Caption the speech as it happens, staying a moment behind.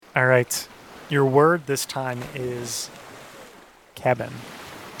All right. Your word this time is cabin.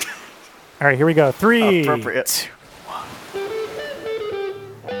 All right, here we go. 3, Appropriate. 2.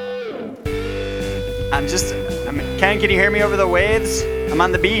 Ken, can you hear me over the waves? I'm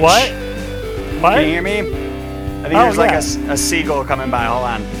on the beach. What? What? Can you hear me? I think there's like a seagull coming by. Hold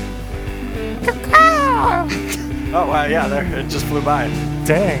on. Oh, wow, yeah, there. It just flew by.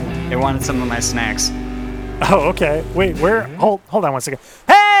 Dang. It wanted some of my snacks. Oh, okay. Wait, where? Hold on 1 second.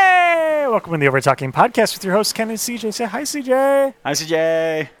 Hey! Welcome to the Over Talking Podcast with your host, Ken and CJ. Say hi, CJ. Hi,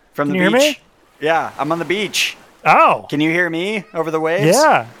 CJ. From the beach. Can you hear me? Yeah, I'm on the beach. Oh. Can you hear me over the waves?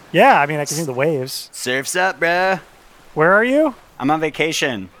 Yeah. Yeah, I mean, I can hear the waves. Surf's up, bruh. Where are you? I'm on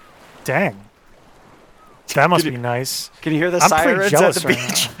vacation. Dang. That must be nice. Can you hear the I'm pretty sirens at jealous the right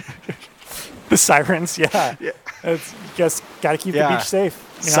beach? now. The sirens, yeah. Yeah. You guys got to keep the beach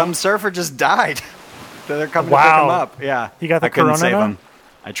safe. You know? Some surfer just died. They're coming to pick Wow. him up. Yeah. He got the I couldn't corona save now? him.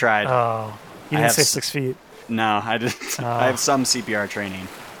 I tried. Oh. You I didn't have say 6 feet. No, I didn't. Oh. I have some CPR training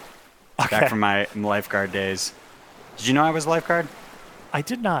Okay. back from my lifeguard days. Did you know I was a lifeguard? I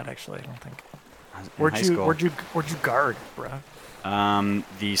did not, actually, I don't think. I was in Where'd high you school. where'd you guard, bro?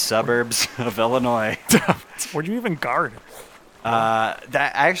 The suburbs of Illinois. Where'd you even guard? That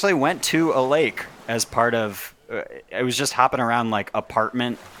I actually went to a lake as part of. I was just hopping around like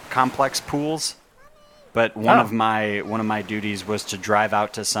apartment complex pools, but one of my duties was to drive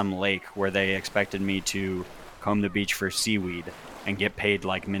out to some lake where they expected me to comb the beach for seaweed and get paid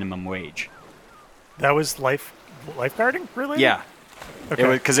like minimum wage. That was lifeguarding, really? Yeah.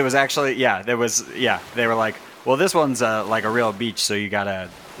 Okay. Because it was actually, they were like, well, this one's like a real beach, so you gotta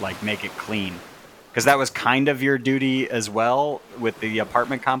like make it clean. Because that was kind of your duty as well with the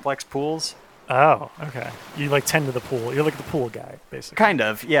apartment complex pools. Oh, okay. You like tend to the pool. You're like the pool guy, basically. Kind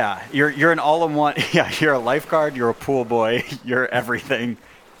of, yeah. You're an all-in-one. Yeah, you're a lifeguard. You're a pool boy. You're everything.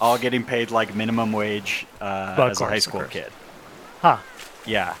 All getting paid like minimum wage as a high school kid. Huh.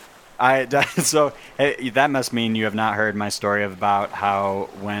 Yeah. So that must mean you have not heard my story about how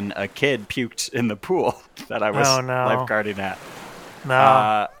when a kid puked in the pool that I was lifeguarding at.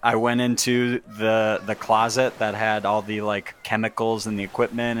 No. I went into the closet that had all the like chemicals and the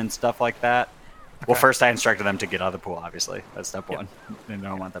equipment and stuff like that. Okay. Well, first I instructed them to get out of the pool. Obviously, that's step one. They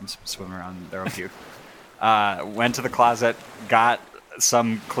don't want them swimming around in their own puke. Went to the closet, got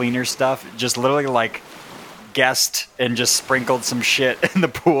some cleaner stuff, just literally like guessed and just sprinkled some shit in the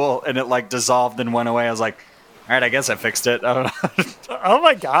pool, and it like dissolved and went away. I was like, all right, I guess I fixed it. I don't know. Oh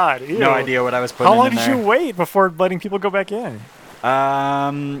my god! Ew. No idea what I was putting in there. How long did you wait before letting people go back in?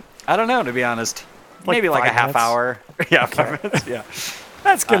 I don't know, to be honest. Maybe like a half hour. Yeah, okay. 5 minutes. Yeah,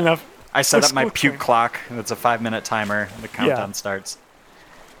 that's good enough. I set up my puke clock. It's a 5-minute timer. The countdown starts.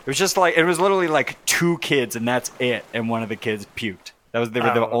 It was just like, it was literally like 2 kids, and that's it. And one of the kids puked. They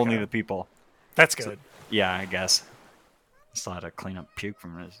were only the people. That's good. So, yeah, I guess. Still had to clean up puke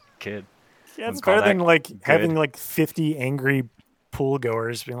from a kid. Yeah, it's better than like having like 50 angry pool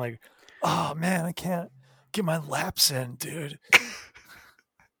goers being like, "Oh man, I can't get my laps in, dude."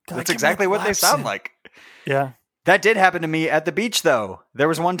 That's exactly what they sound like. Yeah. That did happen to me at the beach, though. There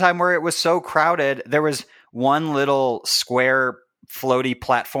was one time where it was so crowded. There was one little square floaty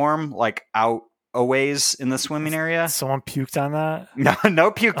platform like out a ways in the swimming area. Someone puked on that? No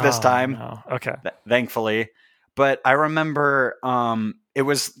puke this time. No. Okay. Thankfully. But I remember it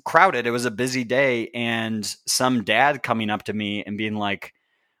was crowded. It was a busy day, and some dad coming up to me and being like,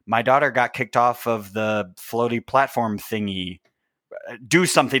 my daughter got kicked off of the floaty platform thingy. Do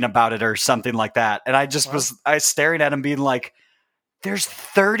something about it or something like that. And I just was staring at him being like, there's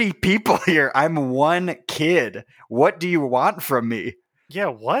 30 people here. I'm one kid. What do you want from me? Yeah,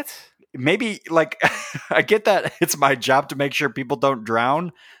 what? Maybe like I get that it's my job to make sure people don't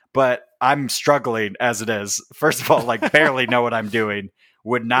drown, but I'm struggling as it is. First of all, like barely know what I'm doing.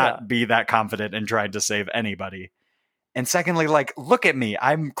 Would not be that confident in trying to save anybody. And secondly, like, look at me.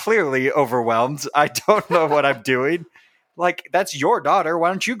 I'm clearly overwhelmed. I don't know what I'm doing. Like, that's your daughter. Why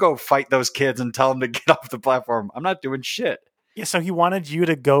don't you go fight those kids and tell them to get off the platform? I'm not doing shit. Yeah, so he wanted you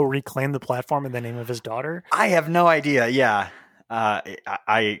to go reclaim the platform in the name of his daughter? I have no idea. Yeah.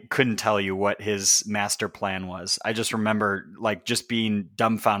 I couldn't tell you what his master plan was. I just remember, like, just being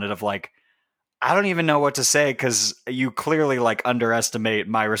dumbfounded of, like, I don't even know what to say because you clearly, like, underestimate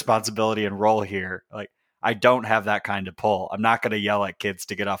my responsibility and role here. Like, I don't have that kind of pull. I'm not going to yell at kids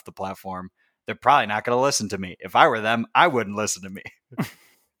to get off the platform. They're probably not going to listen to me. If I were them, I wouldn't listen to me.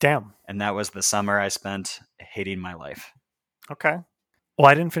 Damn. And that was the summer I spent hating my life. Okay. Well,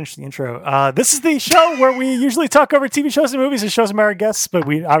 I didn't finish the intro. This is the show where we usually talk over TV shows and movies and shows about our guests, but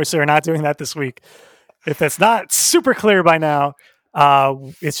we obviously are not doing that this week. If that's not super clear by now,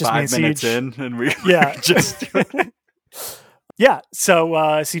 It's just me and 5 minutes Siege. in, and we Yeah. just. Yeah. So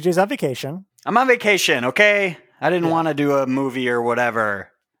CJ's on vacation. I'm on vacation, okay? I didn't Yeah. want to do a movie or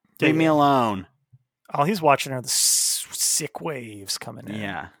whatever. Yeah, Leave me yeah. alone. All he's watching are the sick waves coming in.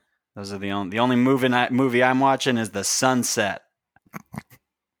 Yeah, those are the only movie I'm watching is The Sunset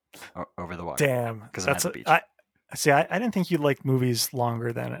over the water. Damn. Because I'm at the beach. I didn't think you'd like movies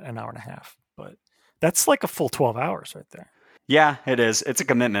longer than an hour and a half, but that's like a full 12 hours right there. Yeah, it is. It's a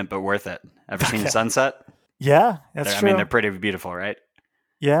commitment, but worth it. Ever seen The Sunset? Yeah, that's true. I mean, they're pretty beautiful, right?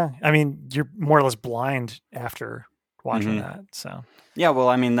 Yeah, I mean, you're more or less blind after watching that. So yeah, well,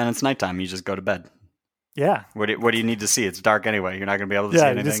 I mean, then it's nighttime. You just go to bed. Yeah. What do you need to see? It's dark anyway. You're not going to be able to see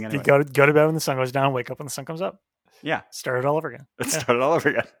anything anyway. You go to bed when the sun goes down, wake up when the sun comes up. Yeah. Start it all over again. Start it all over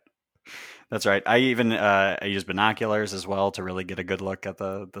again. That's right. I even I use binoculars as well to really get a good look at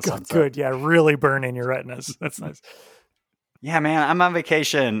the sunset. Good. Yeah, really burn in your retinas. That's nice. Yeah, man, I'm on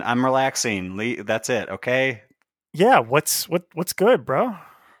vacation. I'm relaxing. That's it, okay? Yeah, what's good, bro?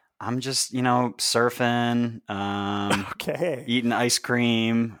 I'm just, surfing, okay, eating ice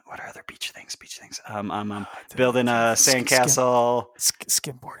cream. What are other beach things? I'm building a sandcastle.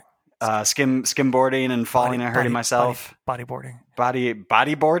 Skimboarding. Skimboarding and falling and hurting myself. Bodyboarding.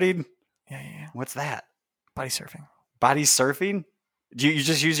 Bodyboarding? Yeah. What's that? Body surfing. Body surfing? Do you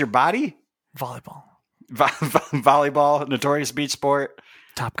just use your body? Volleyball. Volleyball, notorious beach sport.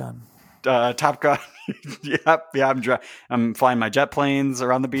 Top Gun. Yep. Yeah, I'm flying my jet planes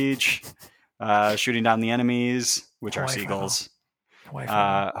around the beach, shooting down the enemies, which are seagulls.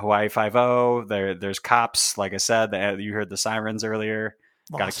 Hawaii 5-0. There's cops. Like I said, you heard the sirens earlier.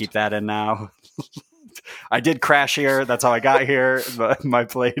 Got to keep that in now. I did crash here. That's how I got here. My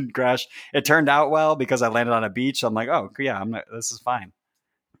plane crashed. It turned out well because I landed on a beach. I'm like, oh yeah, this is fine.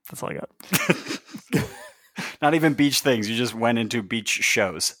 That's all I got. Not even beach things. You just went into beach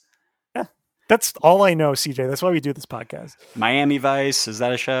shows. Yeah, that's all I know, CJ. That's why we do this podcast. Miami Vice, is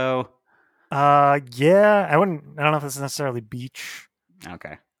that a show? Yeah. I don't know if it's necessarily beach.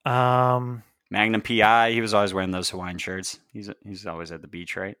 Okay. Magnum PI. He was always wearing those Hawaiian shirts. He's always at the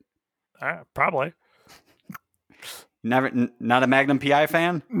beach, right? Probably. Not a Magnum PI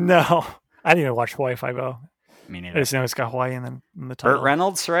fan? No, I didn't even watch Hawaii 5-0. Me neither. I just know it's got Hawaii and then in the title. Burt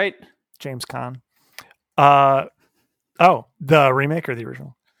Reynolds, right? James Caan. The remake or the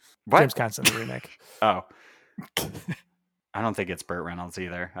original? What? James Caan's in the remake. Oh. I don't think it's Burt Reynolds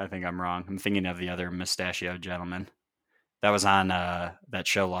either. I think I'm wrong. I'm thinking of the other mustachioed gentleman. That was on that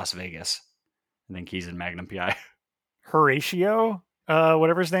show Las Vegas. I think he's in Magnum PI. Horatio?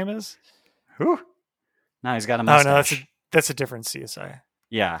 Whatever his name is? Who? No, he's got a mustache. Oh, no, that's a different CSI.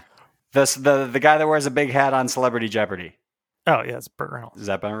 Yeah. The guy that wears a big hat on Celebrity Jeopardy. Oh, yeah, it's Burt Reynolds. Is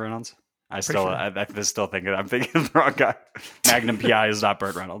that Burt Reynolds? I still think I'm thinking of the wrong guy. Magnum PI is not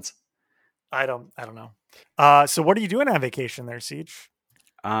Burt Reynolds. I don't know. So what are you doing on vacation there, Siege?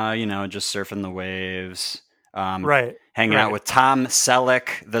 Just surfing the waves. Right. Hanging out with Tom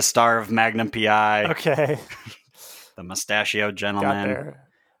Selleck, the star of Magnum PI. Okay. The mustachioed gentleman. Got there.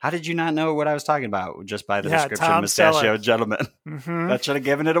 How did you not know what I was talking about just by the description? Tom Mustachioed Selleck. Gentleman. Mm-hmm. That should have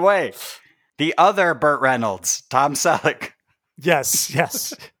given it away. The other Burt Reynolds, Tom Selleck.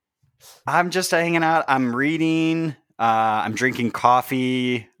 Yes. I'm just hanging out. I'm reading. I'm drinking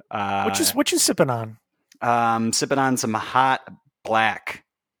coffee. What you sipping on? Sipping on some hot black.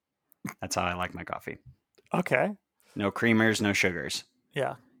 That's how I like my coffee. Okay. No creamers, no sugars.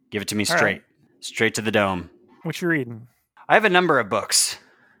 Yeah. Give it to me straight. Straight to the dome. What you reading? I have a number of books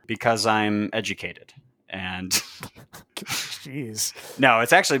because I'm educated. And jeez. No,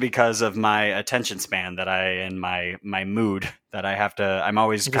 it's actually because of my attention span and my mood that I have to, I'm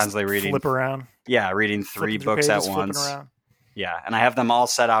always constantly reading. Flip around. Yeah, reading 3 books at once. Yeah, and I have them all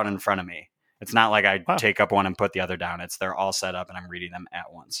set out in front of me. It's not like I take up one and put the other down. They're all set up and I'm reading them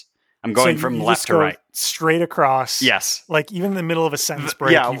at once. I'm going from left to right. Straight across. Yes. Like even in the middle of a sentence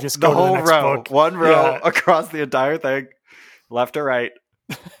break, you just go the whole to the next row. Book. One row across the entire thing. Left to right.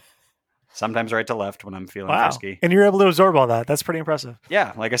 Sometimes right to left when I'm feeling frisky. And you're able to absorb all that. That's pretty impressive.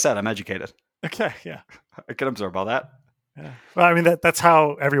 Yeah, like I said, I'm educated. Okay, yeah. I can absorb all that. Yeah. Well, I mean, that's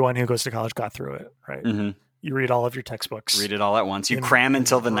how everyone who goes to college got through it, right? Mm-hmm. You read all of your textbooks. Read it all at once. You cram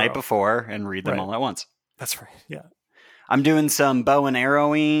until the night before and read them all at once. That's right, yeah. I'm doing some bow and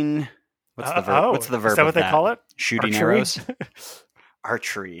arrowing. What's the verb? What's the verb? Is that what they call it? Shooting arrows.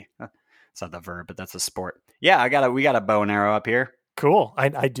 Archery. It's not the verb, but that's a sport. Yeah, we got a bow and arrow up here. Cool.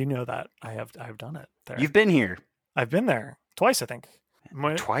 I do know that. I've done it there. You've been here. I've been there twice, I think.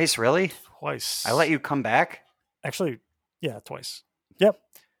 Twice, really? Twice. I let you come back? Actually, yeah, twice. Yep.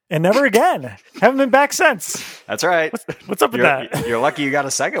 and never again. Haven't been back since. That's right. What's up with that? You're lucky you got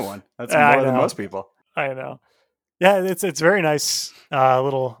a second one. That's more than most people. I know. Yeah, it's very nice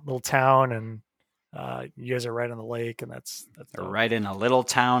little town, and you guys are right on the lake, and that's right in a little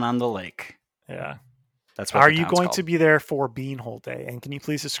town on the lake. Yeah. That's what Are you going called. to be there for Beanhole Day? And can you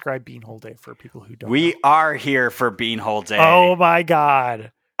please describe Beanhole Day for people who don't We know? are here for Beanhole Day. Oh my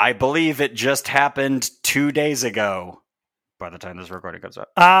God. I believe it just happened 2 days ago by the time this recording comes up.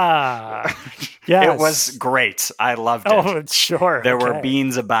 Ah. Yes. It was great. I loved it. Oh, sure. There were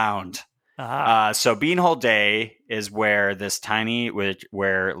beans abound. Ah. So Beanhole Day is where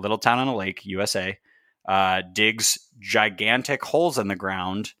where Little Town on a Lake, USA, digs gigantic holes in the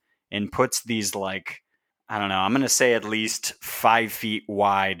ground and puts these I don't know, I'm going to say at least 5 feet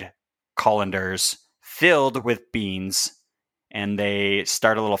wide colanders filled with beans, and they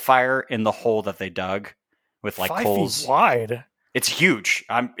start a little fire in the hole that they dug with 5 feet wide. It's huge.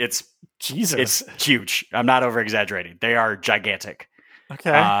 Jesus. It's huge. I'm not over exaggerating. They are gigantic.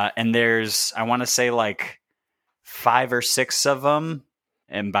 Okay. And there's, I want to say 5 or 6 of them.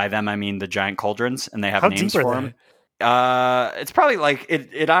 And by them, I mean the giant cauldrons, and they have names for them. It's probably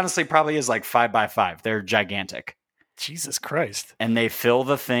it honestly probably is 5 by 5. They're gigantic. Jesus Christ. And they fill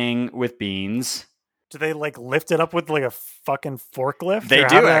the thing with beans. Do they lift it up with a fucking forklift? They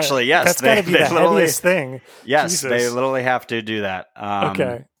do actually, yes. That's got to be the heaviest thing. Yes, Jesus. They literally have to do that.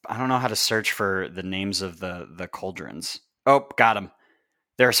 Okay. I don't know how to search for the names of the cauldrons. Oh, got them.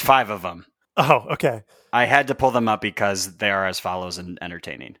 There's 5 of them. Oh, okay. I had to pull them up because they are as follows and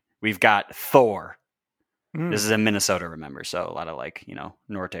entertaining. We've got Thor. This is in Minnesota, remember? So a lot of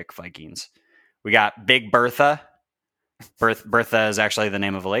Nordic Vikings. We got Big Bertha. Bertha is actually the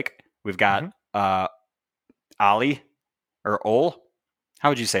name of a lake. We've got Ollie or Ole. How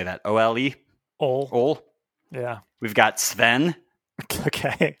would you say that? O-L-E? Ole. Yeah. We've got Sven.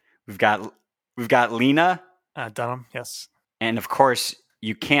 Okay. We've got Lena. Dunham. Yes. And of course,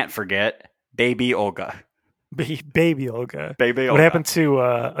 you can't forget Baby Olga. Baby Olga. Baby Olga. What happened to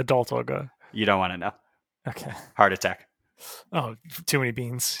adult Olga? You don't want to know. Okay. Heart attack. Oh, too many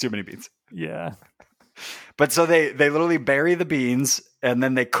beans. Too many beans. Yeah. But so they literally bury the beans and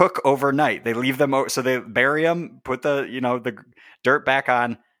then they cook overnight. They leave them so they bury them, put the the dirt back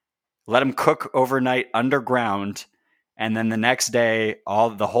on, let them cook overnight underground, and then the next day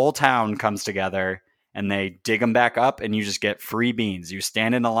the whole town comes together and they dig them back up, and you just get free beans. You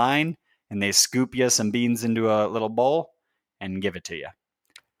stand in a line and they scoop you some beans into a little bowl and give it to you.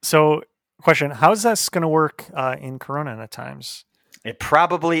 So, question: how's this going to work in Corona at times? It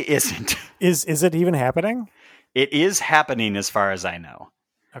probably isn't. Is it even happening? It is happening as far as I know.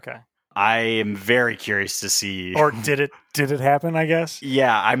 Okay. I am very curious to see. Or did it happen, I guess?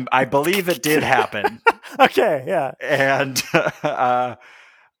 Yeah, I believe it did happen. Okay, yeah. And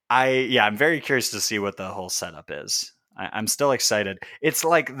I'm very curious to see what the whole setup is. I'm still excited. It's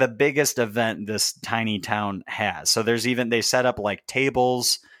like the biggest event this tiny town has. So they set up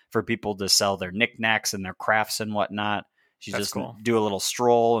tables for people to sell their knickknacks and their crafts and whatnot. You just cool. Do a little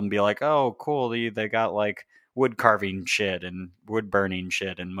stroll and be like, oh, cool. They got wood carving shit and wood burning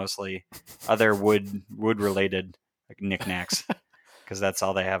shit and mostly other wood related knickknacks because that's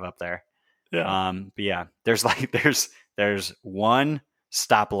all they have up there. Yeah. But yeah, there's one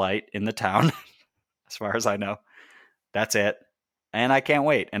stoplight in the town as far as I know. That's it. And I can't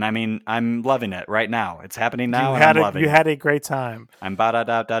wait. And I mean, I'm loving it right now. It's happening now. You had a great time. I'm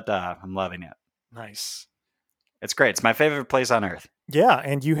I'm loving it. Nice. It's great. It's my favorite place on earth. Yeah,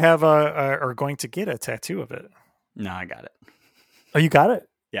 and you are going to get a tattoo of it. No, I got it. Oh, you got it?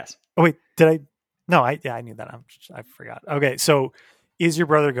 Yes. Oh wait, did I? No, I knew that. I forgot. Okay, so is your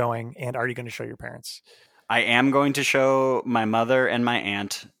brother going, and are you going to show your parents? I am going to show my mother and my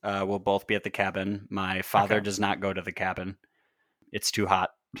aunt. Will both be at the cabin. My father does not go to the cabin. It's too hot.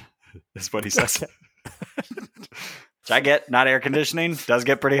 Is what he says. Okay. Which I get. Not air conditioning. Does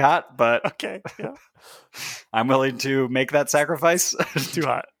get pretty hot, but okay. Yeah. I'm willing to make that sacrifice. Too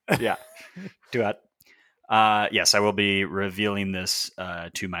hot. Yeah. Too hot. Yes, I will be revealing this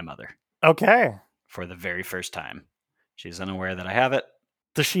to my mother. Okay. For the very first time. She's unaware that I have it.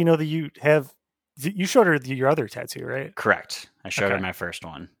 Does she know that you have... You showed her your other tattoo, right? Correct. I showed her my first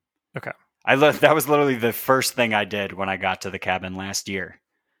one. Okay. That was literally the first thing I did when I got to the cabin last year.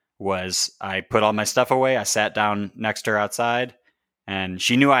 Was I put all my stuff away. I sat down next to her outside, and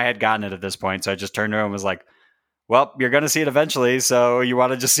she knew I had gotten it at this point. So I just turned to her and was like, well, you're going to see it eventually. So you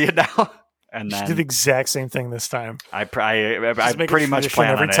want to just see it now? And then she did the exact same thing this time. I pretty much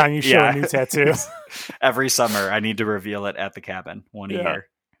plan every time you show a new tattoo. Every summer, I need to reveal it at the cabin one a year.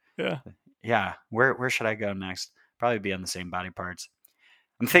 Yeah. Yeah. Where should I go next? Probably be on the same body parts.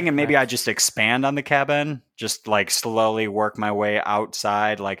 I'm thinking maybe I just expand on the cabin, just like slowly work my way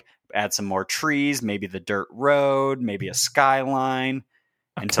outside, like add some more trees, maybe the dirt road, maybe a skyline,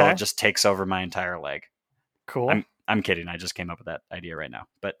 until it just takes over my entire leg. Cool. I'm kidding. I just came up with that idea right now,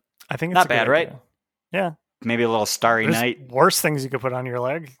 but I think it's not bad, right? Yeah. Maybe a little starry night. Worse things you could put on your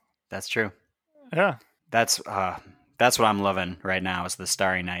leg. That's true. Yeah. That's what I'm loving right now is the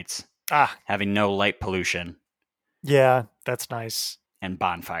starry nights. Having no light pollution. Yeah, that's nice. And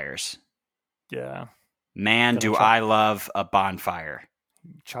bonfires. Yeah. Man, do I love a bonfire.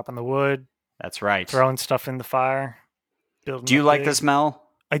 Chopping the wood. That's right. Throwing stuff in the fire. Do you like the smell?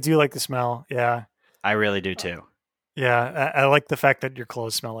 I do like the smell, yeah. I really do too. Yeah, I like the fact that your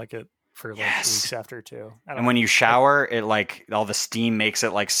clothes smell like it for like weeks after too. And when you shower, it like all the steam makes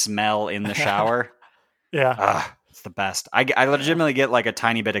it like smell in the shower. Yeah. It's the best. I legitimately get like a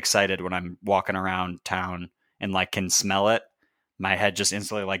tiny bit excited when I'm walking around town and like can smell it. My head just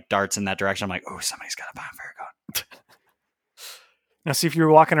instantly like darts in that direction. I'm like, oh, somebody's got a bonfire going. Now, see, if you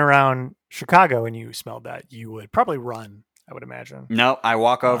were walking around Chicago and you smelled that, you would probably run, I would imagine. No, I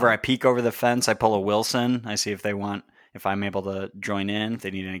walk over, I peek over the fence, I pull a Wilson, I see if I'm able to join in, if they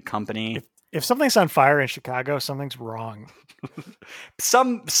need any company. If something's on fire in Chicago, something's wrong.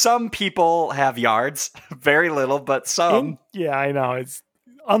 Some people have yards, very little, but some. Yeah, I know. It's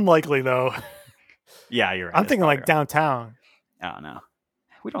unlikely though. Yeah, you're right. I'm thinking like downtown. Oh, no.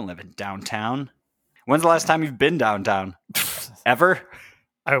 We don't live in downtown. When's the last time you've been downtown? Ever?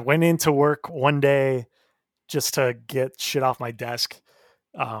 I went into work one day just to get shit off my desk.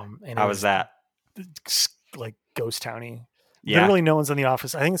 And how was that? Like ghost towny. Yeah. Literally no one's in the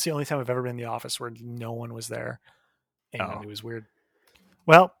office. I think it's the only time I've ever been in the office where no one was there. And it was weird.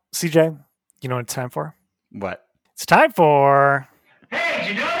 Well, CJ, you know what it's time for? What? It's time for... Hey, did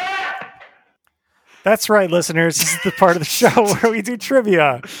you know that? That's right, listeners. This is the part of the show where we do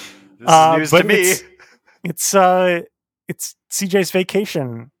trivia. This is news to me. It's CJ's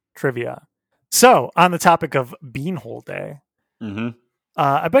vacation trivia. So, on the topic of Beanhole Day,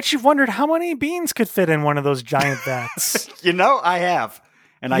 I bet you've wondered how many beans could fit in one of those giant vats. I have.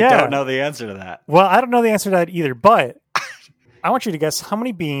 And I don't know the answer to that. Well, I don't know the answer to that either, but I want you to guess how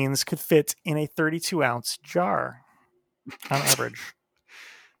many beans could fit in a 32-ounce jar on average.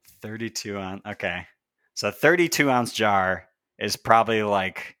 32 ounce. Okay. So a 32-ounce jar is probably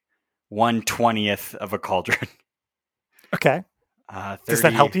like 1/20th of a cauldron. Okay. 30... Does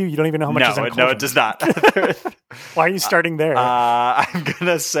that help you? You don't even know how much is in a cauldron. No, it does not. Why are you starting there? I'm going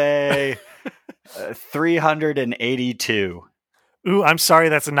to say 382. Ooh, I'm sorry.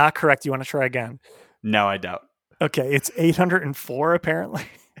 That's not correct. You want to try again? No, I don't. Okay. It's 804, apparently.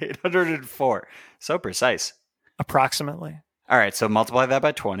 804. So precise. Approximately. All right. So multiply that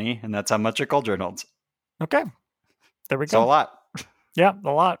by 20, and that's how much a cauldron holds. Okay. There we go. So a lot. Yeah,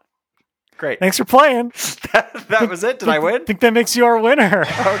 a lot. Great. Thanks for playing. that was it. Did I win? I think that makes you our winner.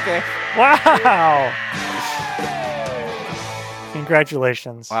 Okay. Wow.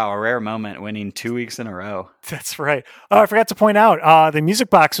 Congratulations. Wow, a rare moment, winning 2 weeks in a row. That's right. Oh, I forgot to point out, the music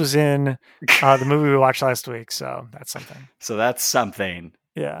box was in the movie we watched last week, so that's something. So that's something.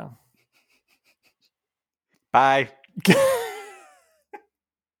 Yeah. Bye.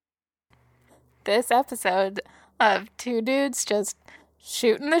 This episode of Two Dudes Just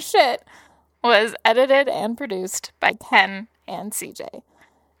Shooting the Shit was edited and produced by Ken and CJ.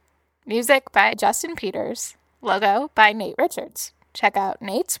 Music by Justin Peters. Logo by Nate Richards. Check out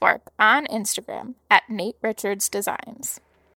Nate's work on Instagram at Nate Richards Designs.